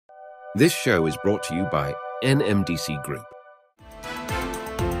This show is brought to you by NMDC Group.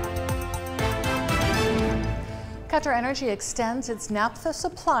 QatarEnergy extends its naphtha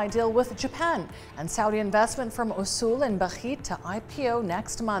supply deal with Japan, and Saudi investment firm Osool Bakheet to IPO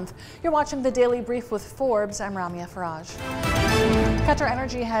next month. You're watching the Daily Brief with Forbes. I'm Ramia Faraj.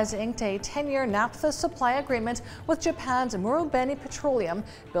 QatarEnergy has inked a 10-year naphtha supply agreement with Japan's Marubeni Petroleum,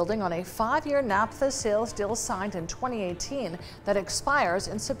 building on a 5-year naphtha sales deal signed in 2018 that expires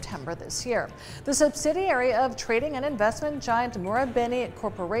in September this year. The subsidiary of trading and investment giant Marubeni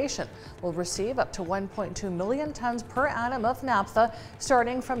Corporation will receive up to 1.2 million tons per annum of naphtha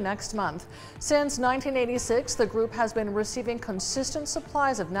starting from next month. Since 1986, the group has been receiving consistent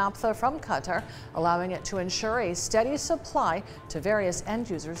supplies of naphtha from Qatar, allowing it to ensure a steady supply to various end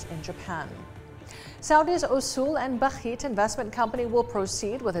users in Japan. Saudi's Osool Bakheet investment company will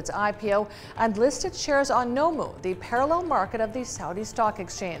proceed with its IPO and list its shares on Nomu, the parallel market of the Saudi Stock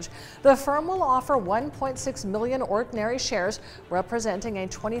Exchange. The firm will offer 1.6 million ordinary shares, representing a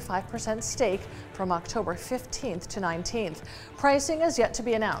 25% stake from October 15th to 19th. Pricing is yet to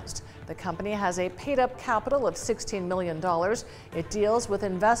be announced. The company has a paid-up capital of $16 million. It deals with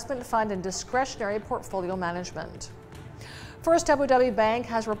investment fund and discretionary portfolio management. First Abu Dhabi Bank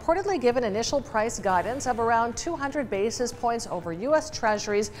has reportedly given initial price guidance of around 200 basis points over U.S.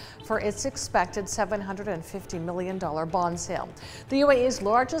 Treasuries for its expected $750 million bond sale. The UAE's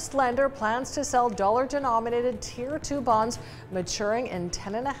largest lender plans to sell dollar-denominated Tier 2 bonds maturing in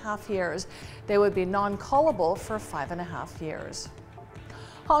 10.5 years. They would be non-callable for 5.5 years.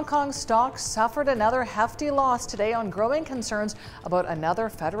 Hong Kong stocks suffered another hefty loss today on growing concerns about another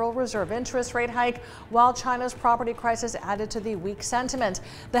Federal Reserve interest rate hike, while China's property crisis added to the weak sentiment.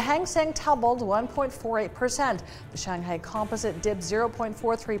 The Hang Seng tumbled 1.48%. The Shanghai Composite dipped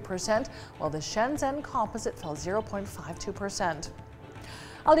 0.43%, while the Shenzhen Composite fell 0.52%.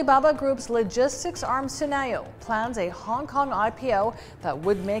 Alibaba Group's logistics arm Suneo plans a Hong Kong IPO that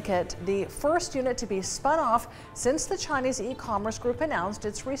would make it the first unit to be spun off since the Chinese e-commerce group announced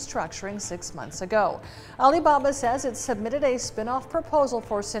its restructuring 6 months ago. Alibaba says it submitted a spin-off proposal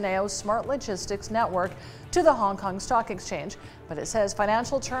for Suneo's smart logistics network to the Hong Kong Stock Exchange, but it says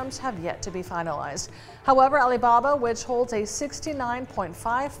financial terms have yet to be finalized. However, Alibaba, which holds a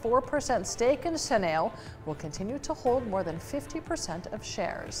 69.54% stake in Suneo, will continue to hold more than 50% of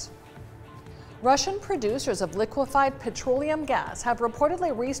shares. Russian producers of liquefied petroleum gas have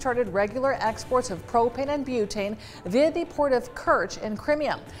reportedly restarted regular exports of propane and butane via the port of Kerch in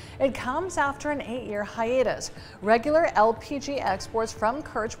Crimea. It comes after an 8-year hiatus. Regular LPG exports from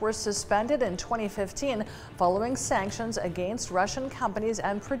Kerch were suspended in 2015 following sanctions against Russian companies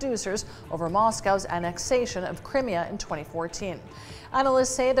and producers over Moscow's annexation of Crimea in 2014. Analysts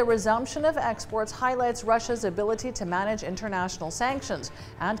say the resumption of exports highlights Russia's ability to manage international sanctions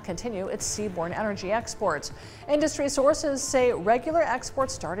and continue its seaborne energy exports. Industry sources say regular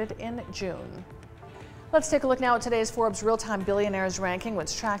exports started in June. Let's take a look now at today's Forbes Real-Time Billionaires ranking,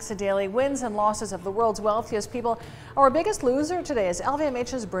 which tracks the daily wins and losses of the world's wealthiest people. Our biggest loser today is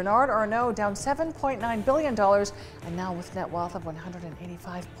LVMH's Bernard Arnault, down $7.9 billion, and now with net wealth of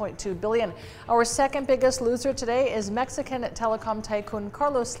 $185.2 billion. Our second biggest loser today is Mexican telecom tycoon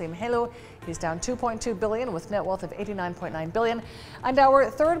Carlos Slim Helú. He's down $2.2 billion with net wealth of $89.9 billion. And our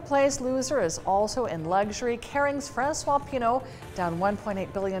third place loser is also in luxury, Kering's Francois Pinault, down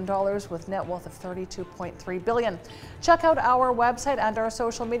 $1.8 billion with net wealth of $32.3 billion. Check out our website and our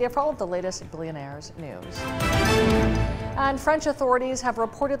social media for all of the latest Billionaires news. And French authorities have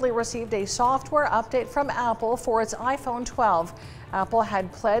reportedly received a software update from Apple for its iPhone 12. Apple had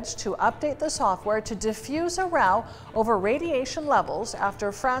pledged to update the software to diffuse a row over radiation levels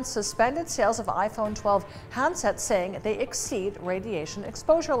after France suspended sales of iPhone 12 handsets, saying they exceed radiation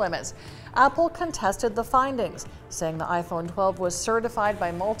exposure limits. Apple contested the findings, saying the iPhone 12 was certified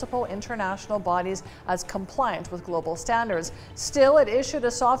by multiple international bodies as compliant with global standards. Still, it issued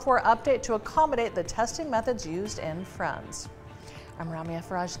a software update to accommodate the testing methods used in France. I'm Ramia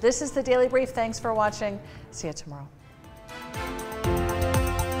Faraj. This is the Daily Brief. Thanks for watching. See you tomorrow.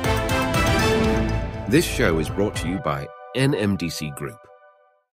 This show is brought to you by NMDC Group.